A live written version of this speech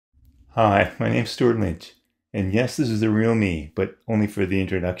Hi, my name's Stewart Lynch, and yes, this is the real me, but only for the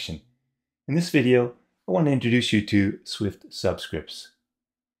introduction. In this video, I want to introduce you to Swift subscripts.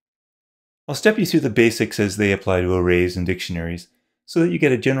 I'll step you through the basics as they apply to arrays and dictionaries, so that you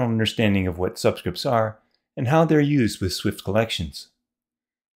get a general understanding of what subscripts are and how they're used with Swift collections.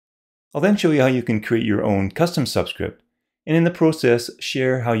 I'll then show you how you can create your own custom subscript, and in the process,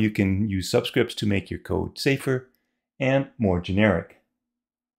 share how you can use subscripts to make your code safer and more generic.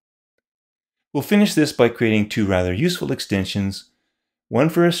 We'll finish this by creating two rather useful extensions, one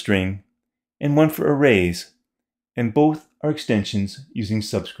for a string and one for arrays, and both are extensions using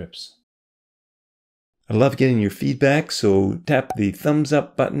subscripts. I love getting your feedback, so tap the thumbs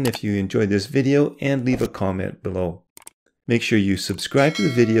up button if you enjoyed this video and leave a comment below. Make sure you subscribe to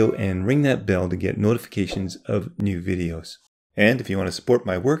the video and ring that bell to get notifications of new videos. And if you want to support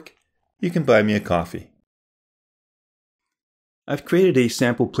my work, you can buy me a coffee. I've created a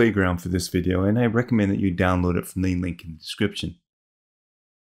sample playground for this video, and I recommend that you download it from the link in the description.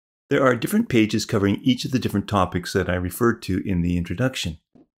 There are different pages covering each of the different topics that I referred to in the introduction.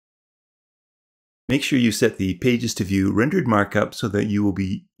 Make sure you set the pages to view rendered markup so that you will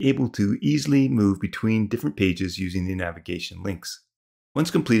be able to easily move between different pages using the navigation links.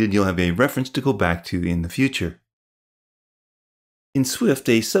 Once completed, you'll have a reference to go back to in the future. In Swift,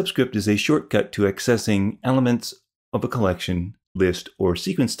 a subscript is a shortcut to accessing elements of a collection, list, or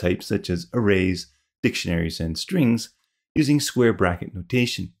sequence type such as arrays, dictionaries, and strings using square bracket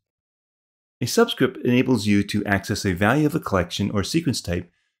notation. A subscript enables you to access a value of a collection or sequence type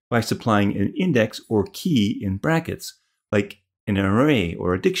by supplying an index or key in brackets, like an array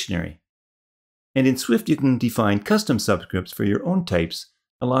or a dictionary. And in Swift, you can define custom subscripts for your own types,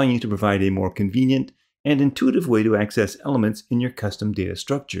 allowing you to provide a more convenient and intuitive way to access elements in your custom data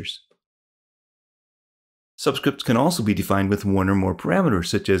structures. Subscripts can also be defined with one or more parameters,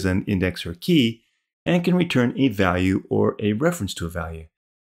 such as an index or key, and can return a value or a reference to a value.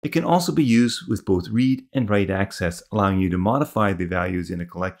 It can also be used with both read and write access, allowing you to modify the values in a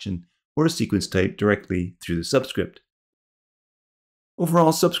collection or a sequence type directly through the subscript.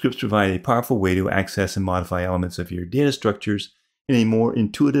 Overall, subscripts provide a powerful way to access and modify elements of your data structures in a more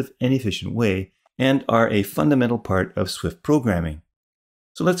intuitive and efficient way, and are a fundamental part of Swift programming.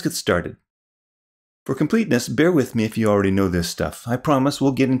 So let's get started. For completeness, bear with me if you already know this stuff. I promise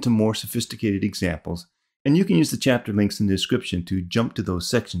we'll get into more sophisticated examples, and you can use the chapter links in the description to jump to those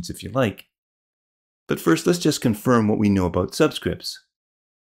sections if you like. But first, let's just confirm what we know about subscripts.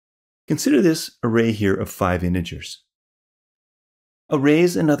 Consider this array here of 5 integers.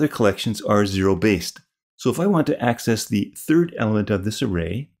 Arrays and other collections are zero-based, so if I want to access the third element of this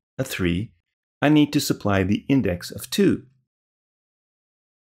array, a 3, I need to supply the index of 2.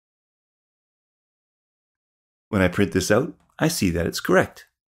 When I print this out, I see that it's correct.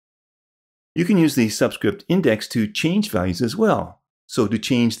 You can use the subscript index to change values as well. So to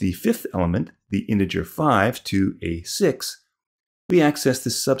change the 5th element, the integer 5, to a 6, we access the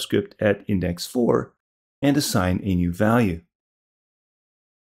subscript at index 4 and assign a new value.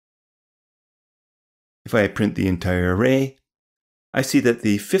 If I print the entire array, I see that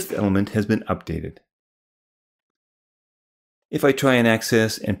the 5th element has been updated. If I try and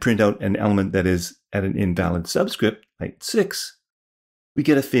access and print out an element that is at an invalid subscript, like 6, we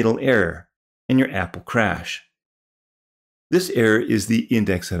get a fatal error, and your app will crash. This error is the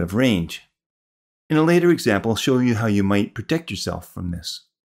index out of range. In a later example, I'll show you how you might protect yourself from this.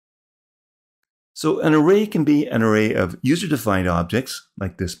 So an array can be an array of user-defined objects,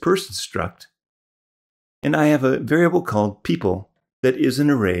 like this person struct, and I have a variable called people that is an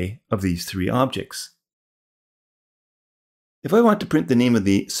array of these 3 objects. If I want to print the name of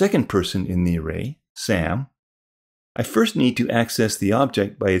the second person in the array, Sam, I first need to access the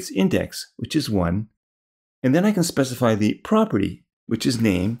object by its index, which is 1, and then I can specify the property, which is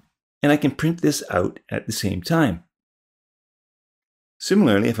name, and I can print this out at the same time.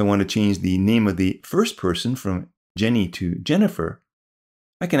 Similarly, if I want to change the name of the first person from Jenny to Jennifer,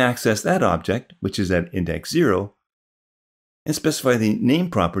 I can access that object, which is at index 0, and specify the name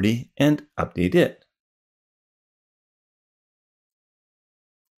property and update it.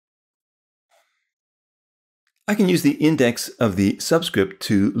 I can use the index of the subscript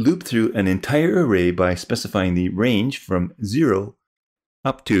to loop through an entire array by specifying the range from 0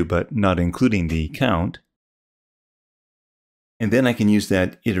 up to, but not including the count. And then I can use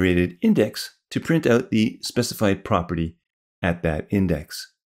that iterated index to print out the specified property at that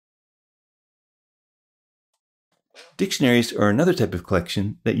index. Dictionaries are another type of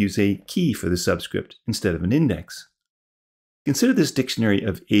collection that use a key for the subscript instead of an index. Consider this dictionary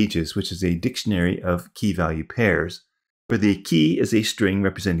of ages, which is a dictionary of key-value pairs, where the key is a string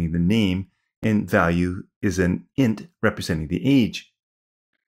representing the name and value is an int representing the age.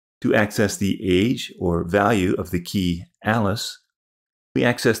 To access the age or value of the key Alice, we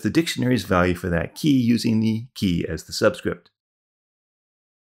access the dictionary's value for that key using the key as the subscript.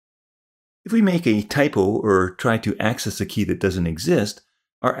 If we make a typo or try to access a key that doesn't exist,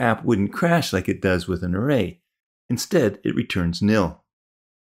 our app wouldn't crash like it does with an array. Instead, it returns nil.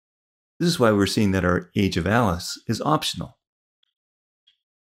 This is why we're seeing that our age of Alice is optional.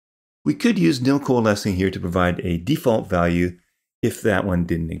 We could use nil coalescing here to provide a default value if that one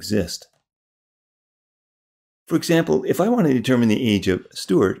didn't exist. For example, if I want to determine the age of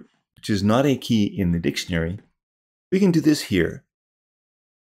Stewart, which is not a key in the dictionary, we can do this here.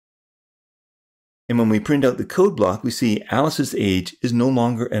 And when we print out the code block, we see Alice's age is no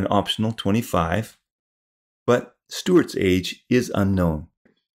longer an optional 25, but Stewart's age is unknown.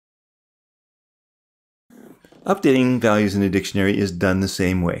 Updating values in a dictionary is done the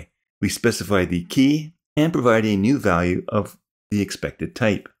same way. We specify the key and provide a new value of the expected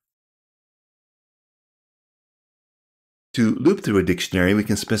type. To loop through a dictionary, we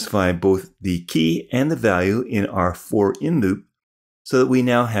can specify both the key and the value in our for in loop so that we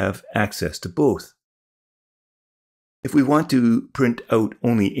now have access to both. If we want to print out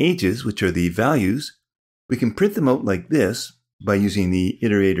only ages, which are the values, we can print them out like this by using the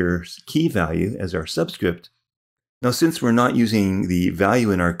iterator's key value as our subscript. Now, since we're not using the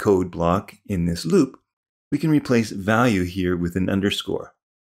value in our code block in this loop, we can replace value here with an underscore.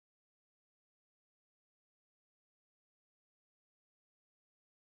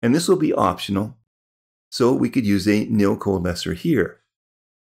 And this will be optional, so we could use a nil coalescer here.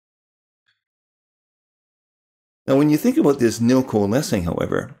 Now, when you think about this nil coalescing,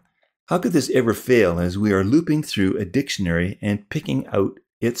 however, how could this ever fail as we are looping through a dictionary and picking out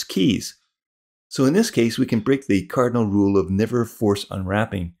its keys? So in this case, we can break the cardinal rule of never force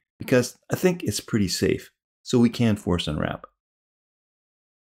unwrapping because I think it's pretty safe, so we can force unwrap.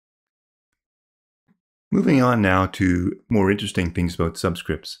 Moving on now to more interesting things about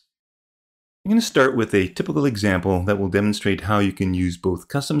subscripts. I'm going to start with a typical example that will demonstrate how you can use both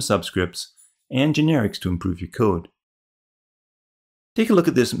custom subscripts and generics to improve your code. Take a look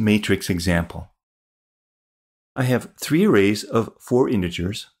at this matrix example. I have 3 arrays of 4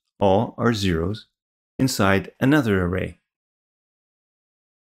 integers, all are zeros, inside another array.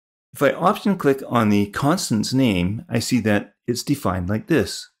 If I option click on the constant's name, I see that it's defined like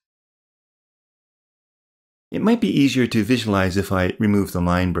this. It might be easier to visualize if I remove the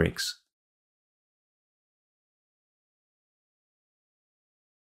line breaks.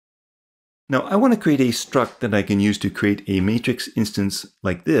 Now, I want to create a struct that I can use to create a matrix instance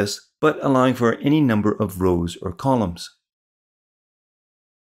like this, but allowing for any number of rows or columns.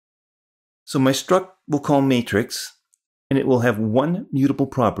 So my struct will call matrix, and it will have one mutable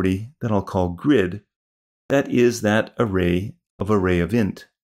property that I'll call grid. That is that array of int.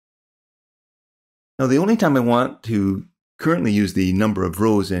 Now, the only time I want to currently use the number of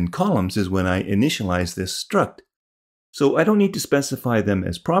rows and columns is when I initialize this struct. So I don't need to specify them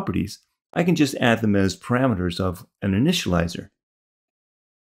as properties. I can just add them as parameters of an initializer.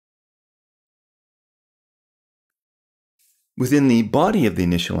 Within the body of the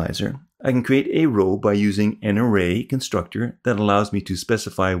initializer, I can create a row by using an array constructor that allows me to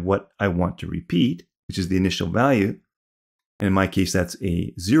specify what I want to repeat, which is the initial value. And in my case, that's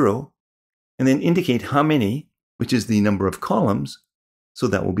a 0. And then indicate how many, which is the number of columns, so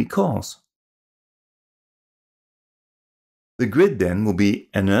that will be calls. The grid then will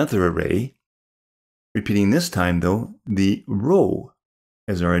be another array, repeating this time though the row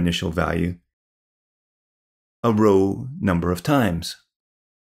as our initial value, a row number of times.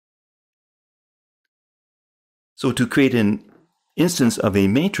 So to create an instance of a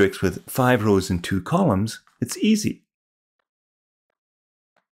matrix with 5 rows and 2 columns, it's easy.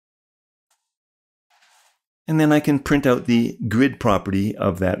 And then I can print out the grid property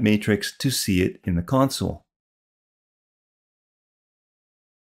of that matrix to see it in the console.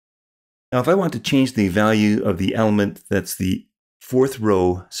 Now, if I want to change the value of the element that's the 4th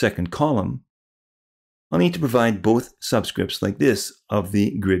row, 2nd column, I'll need to provide both subscripts like this of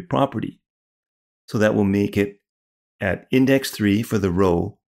the grid property. So that will make it at index 3 for the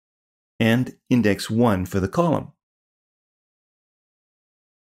row and index 1 for the column.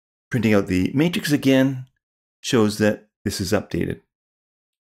 Printing out the matrix again shows that this is updated.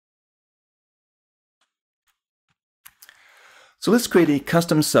 So let's create a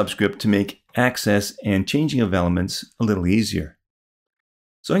custom subscript to make access and changing of elements a little easier.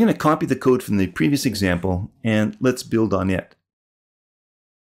 So I'm going to copy the code from the previous example and let's build on it.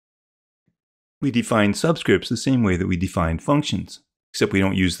 We define subscripts the same way that we define functions, except we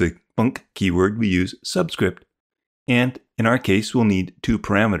don't use the func keyword, we use subscript. And in our case, we'll need two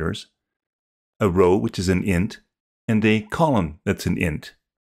parameters, a row, which is an int, and a column that's an int.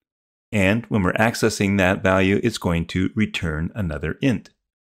 And when we're accessing that value, it's going to return another int.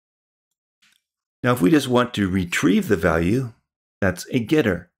 Now, if we just want to retrieve the value, that's a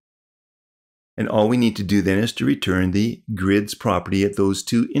getter. And all we need to do then is to return the grids property at those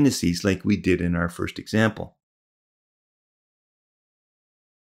two indices like we did in our first example.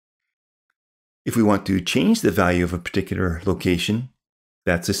 If we want to change the value of a particular location,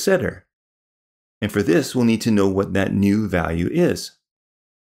 that's a setter. And for this, we'll need to know what that new value is.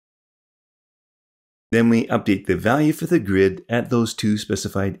 Then we update the value for the grid at those two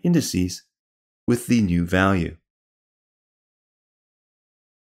specified indices with the new value.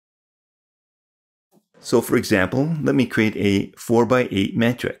 So for example, let me create a 4x8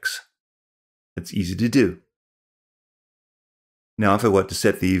 matrix. That's easy to do. Now if I want to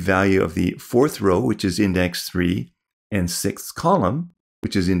set the value of the fourth row, which is index 3, and sixth column,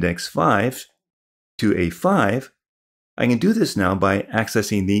 which is index 5, to a 5, I can do this now by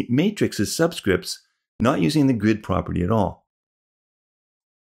accessing the matrix's subscripts, not using the grid property at all.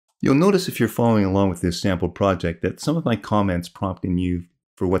 You'll notice if you're following along with this sample project that some of my comments prompting you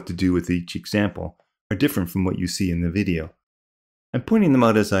for what to do with each example are different from what you see in the video. I'm pointing them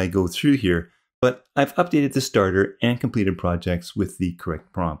out as I go through here, but I've updated the starter and completed projects with the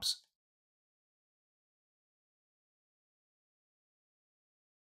correct prompts.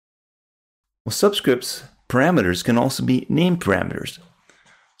 Well, subscripts parameters can also be name parameters.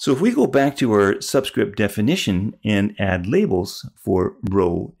 So if we go back to our subscript definition and add labels for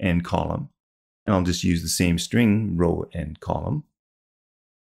row and column, and I'll just use the same string, row and column.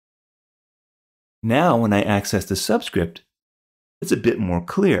 Now when I access the subscript, it's a bit more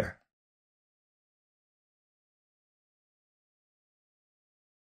clear.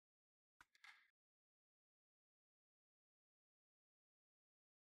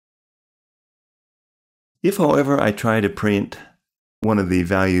 If, however, I try to print one of the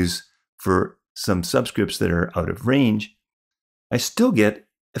values for some subscripts that are out of range, I still get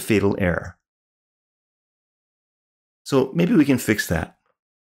a fatal error. So maybe we can fix that.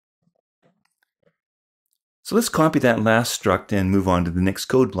 So let's copy that last struct and move on to the next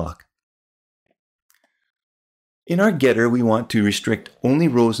code block. In our getter, we want to restrict only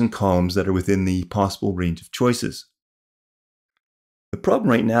rows and columns that are within the possible range of choices. The problem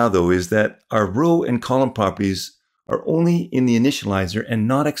right now, though, is that our row and column properties are only in the initializer and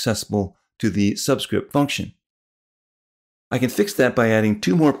not accessible to the subscript function. I can fix that by adding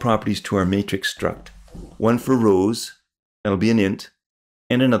two more properties to our matrix struct. One for rows, that'll be an int,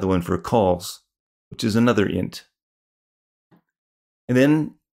 and another one for cols, which is another int. And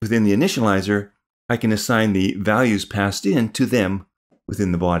then within the initializer, I can assign the values passed in to them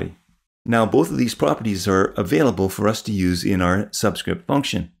within the body. Now both of these properties are available for us to use in our subscript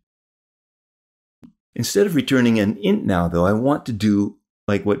function. Instead of returning an int now, though, I want to do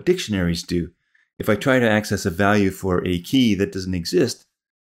like what dictionaries do. If I try to access a value for a key that doesn't exist,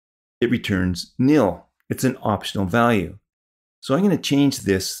 it returns nil. It's an optional value. So I'm going to change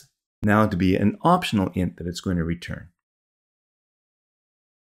this now to be an optional int that it's going to return.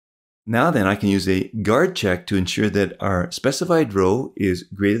 Now then, I can use a guard check to ensure that our specified row is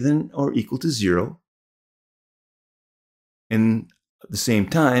greater than or equal to 0. And at the same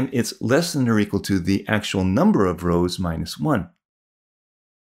time, it's less than or equal to the actual number of rows minus 1.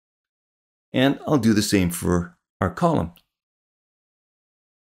 And I'll do the same for our column.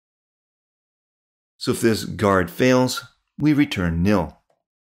 So if this guard fails, we return nil.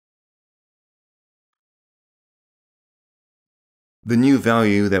 The new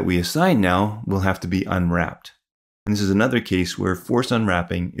value that we assign now will have to be unwrapped. And this is another case where force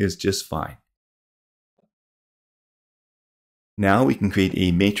unwrapping is just fine. Now we can create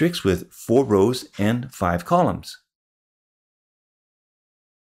a matrix with 4 rows and 5 columns.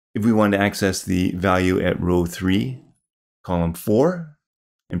 If we want to access the value at row 3, column 4,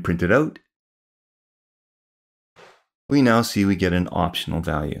 and print it out, we now see we get an optional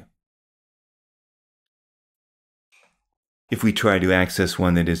value. If we try to access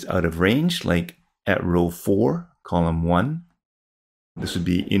one that is out of range, like at row 4, column 1, this would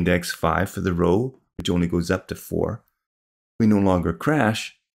be index 5 for the row, which only goes up to 4. We no longer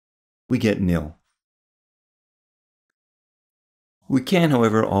crash, we get nil. We can,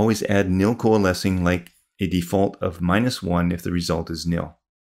 however, always add nil coalescing like a default of -1 if the result is nil.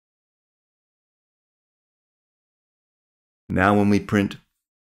 Now when we print,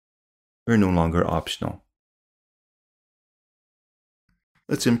 we're no longer optional.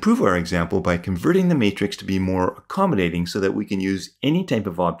 Let's improve our example by converting the matrix to be more accommodating so that we can use any type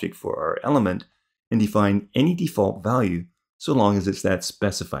of object for our element and define any default value so long as it's that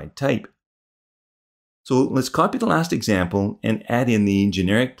specified type. So let's copy the last example and add in the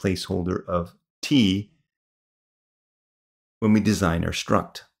generic placeholder of t when we design our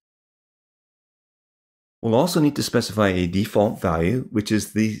struct. We'll also need to specify a default value, which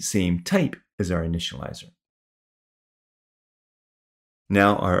is the same type as our initializer.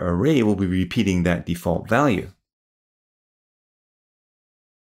 Now our array will be repeating that default value.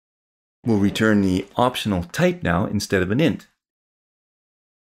 We'll return the optional type now instead of an int.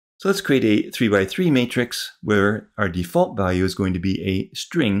 So let's create a 3x3 matrix where our default value is going to be a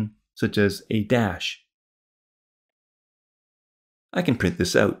string, such as a dash. I can print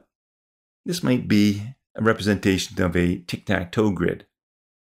this out. This might be a representation of a tic-tac-toe grid.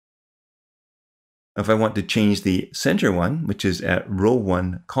 If I want to change the center one, which is at row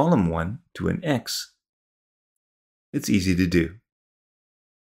 1, column 1, to an X, it's easy to do.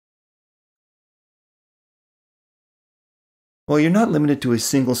 Well, you're not limited to a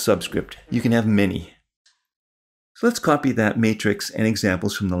single subscript. You can have many. So let's copy that matrix and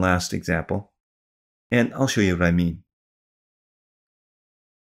examples from the last example, and I'll show you what I mean.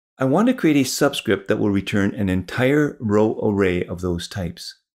 I want to create a subscript that will return an entire row array of those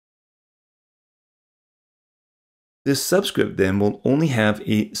types. This subscript then will only have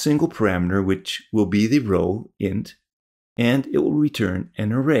a single parameter, which will be the row int, and it will return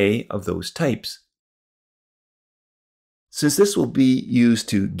an array of those types. Since this will be used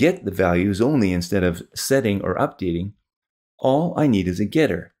to get the values only instead of setting or updating, all I need is a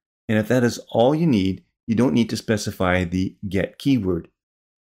getter. And if that is all you need, you don't need to specify the get keyword.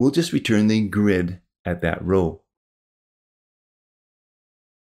 We'll just return the grid at that row.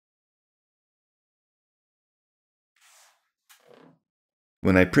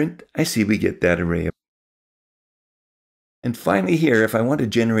 When I print, I see we get that array. And finally here, if I want to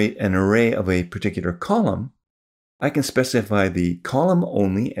generate an array of a particular column, I can specify the column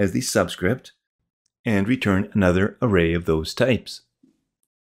only as the subscript and return another array of those types.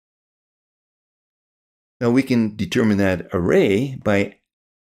 Now we can determine that array by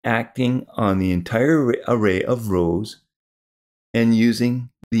acting on the entire array of rows and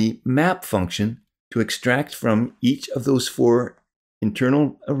using the map function to extract from each of those 4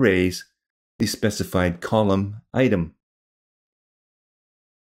 internal arrays the specified column item.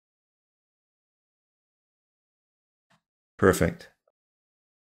 Perfect.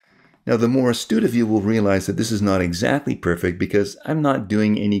 Now the more astute of you will realize that this is not exactly perfect because I'm not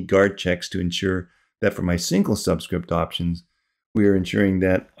doing any guard checks to ensure that for my single subscript options, we are ensuring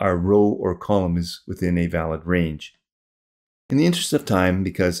that our row or column is within a valid range. In the interest of time,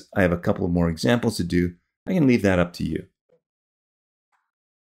 because I have a couple of more examples to do, I can leave that up to you.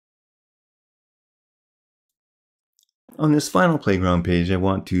 On this final playground page, I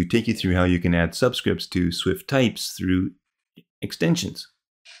want to take you through how you can add subscripts to Swift types through extensions.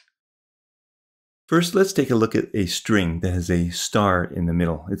 First, let's take a look at a string that has a star in the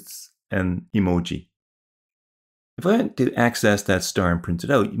middle. It's an emoji. If I want to access that star and print it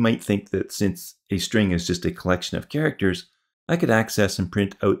out, you might think that since a string is just a collection of characters, I could access and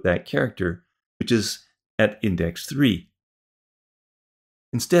print out that character, which is at index 3.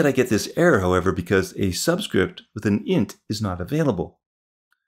 Instead, I get this error, however, because a subscript with an int is not available.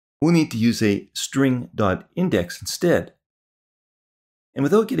 We'll need to use a string.index instead. And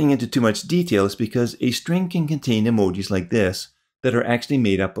without getting into too much detail, it's because a string can contain emojis like this that are actually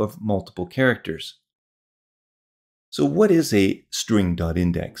made up of multiple characters. So what is a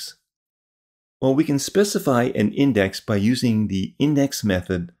string.index? Well, we can specify an index by using the index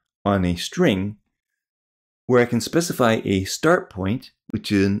method on a string, where I can specify a start point, which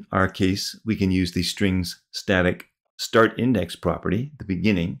in our case, we can use the string's static start index property, the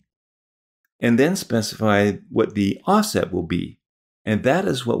beginning, and then specify what the offset will be. And that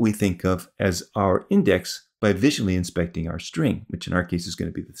is what we think of as our index by visually inspecting our string, which in our case is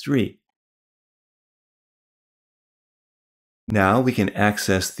going to be the 3. Now we can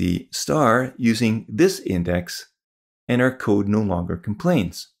access the star using this index, and our code no longer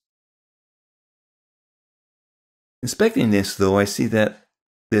complains. Inspecting this, though, I see that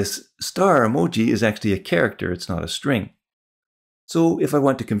this star emoji is actually a character, it's not a string. So if I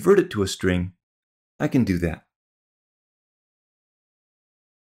want to convert it to a string, I can do that.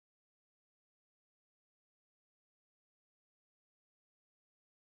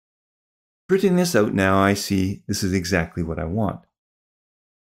 Printing this out now, I see this is exactly what I want.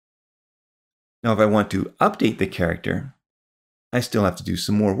 Now, if I want to update the character, I still have to do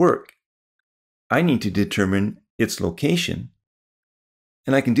some more work. I need to determine its location.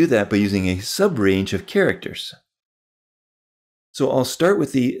 And I can do that by using a subrange of characters. So I'll start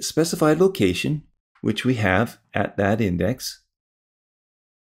with the specified location, which we have at that index.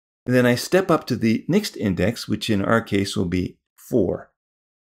 And then I step up to the next index, which in our case will be 4.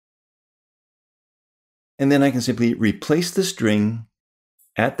 And then I can simply replace the string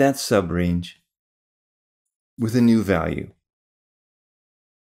at that subrange with a new value,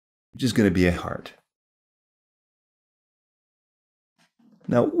 which is going to be a heart.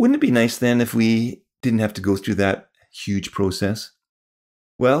 Now, wouldn't it be nice then if we didn't have to go through that huge process?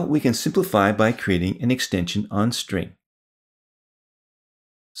 Well, we can simplify by creating an extension on string.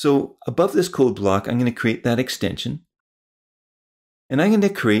 So above this code block, I'm going to create that extension. And I'm going to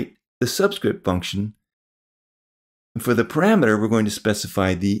create the subscript function. And for the parameter, we're going to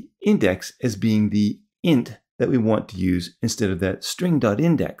specify the index as being the int that we want to use instead of that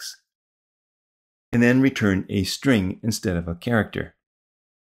string.index. And then return a string instead of a character.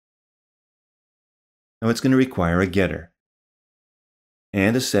 Now it's going to require a getter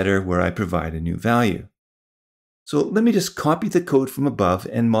and a setter where I provide a new value. So let me just copy the code from above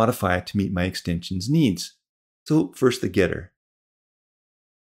and modify it to meet my extension's needs. So first the getter.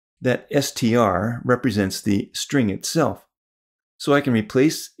 That str represents the string itself. So I can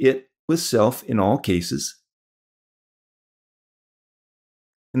replace it with self in all cases.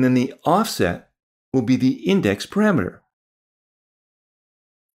 And then the offset will be the index parameter.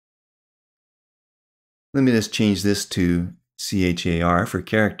 Let me just change this to char for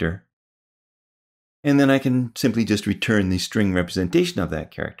character. And then I can simply just return the string representation of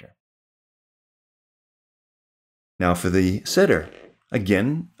that character. Now for the setter.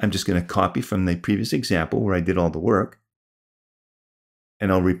 Again, I'm just going to copy from the previous example where I did all the work.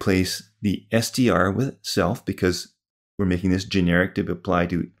 And I'll replace the str with self because we're making this generic to apply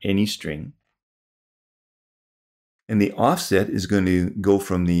to any string. And the offset is going to go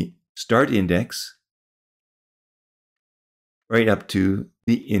from the start index right up to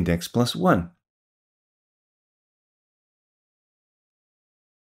the index plus 1.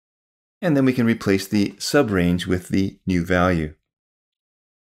 And then we can replace the subrange with the new value.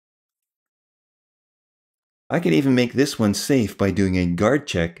 I can even make this one safe by doing a guard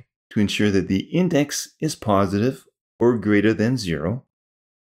check to ensure that the index is positive or greater than 0,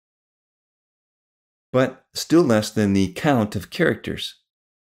 but still less than the count of characters.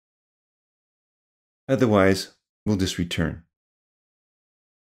 Otherwise, we'll just return.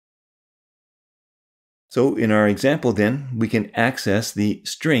 So in our example then, we can access the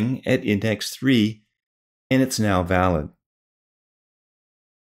string at index 3, and it's now valid.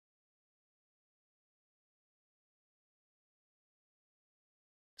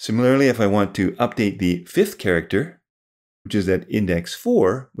 Similarly, if I want to update the 5th character, which is at index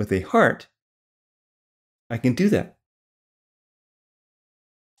 4 with a heart, I can do that.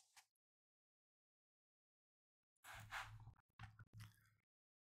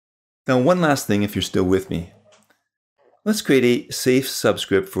 Now, one last thing if you're still with me. Let's create a safe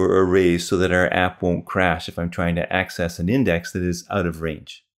subscript for arrays so that our app won't crash if I'm trying to access an index that is out of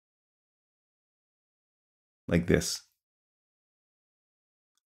range. Like this.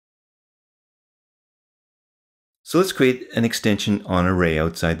 So let's create an extension on array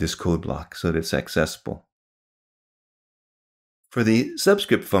outside this code block so that it's accessible. For the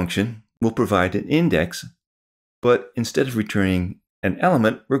subscript function, we'll provide an index, but instead of returning an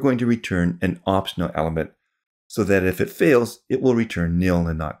element, we're going to return an optional element so that if it fails, it will return nil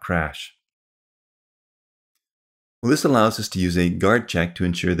and not crash. Well, this allows us to use a guard check to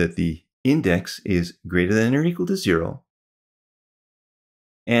ensure that the index is greater than or equal to 0,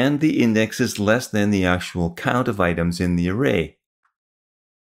 and the index is less than the actual count of items in the array.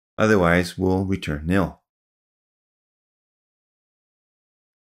 Otherwise, we'll return nil.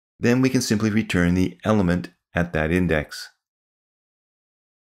 Then we can simply return the element at that index.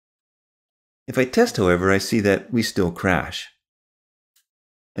 If I test, however, I see that we still crash.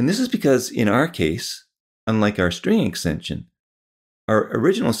 And this is because in our case, unlike our string extension, our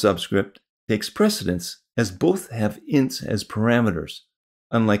original subscript takes precedence as both have ints as parameters,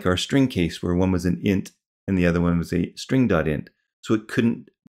 unlike our string case where one was an int and the other one was a string.int, so it couldn't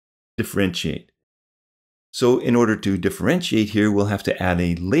differentiate. So in order to differentiate here, we'll have to add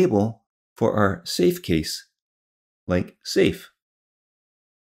a label for our safe case, like safe.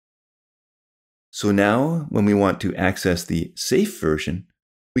 So now, when we want to access the safe version,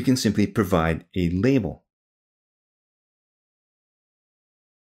 we can simply provide a label.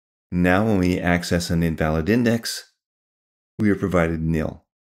 Now, when we access an invalid index, we are provided nil.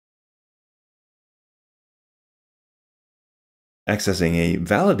 Accessing a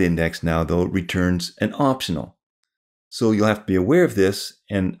valid index now, though, returns an optional. So you'll have to be aware of this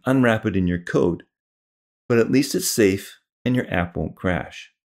and unwrap it in your code. But at least it's safe and your app won't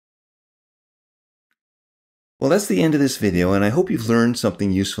crash. Well, that's the end of this video, and I hope you've learned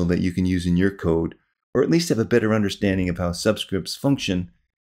something useful that you can use in your code, or at least have a better understanding of how subscripts function,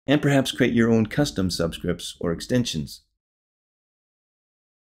 and perhaps create your own custom subscripts or extensions.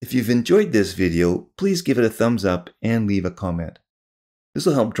 If you've enjoyed this video, please give it a thumbs up and leave a comment. This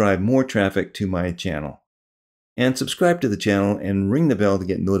will help drive more traffic to my channel. And subscribe to the channel and ring the bell to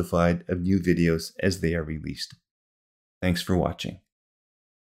get notified of new videos as they are released. Thanks for watching.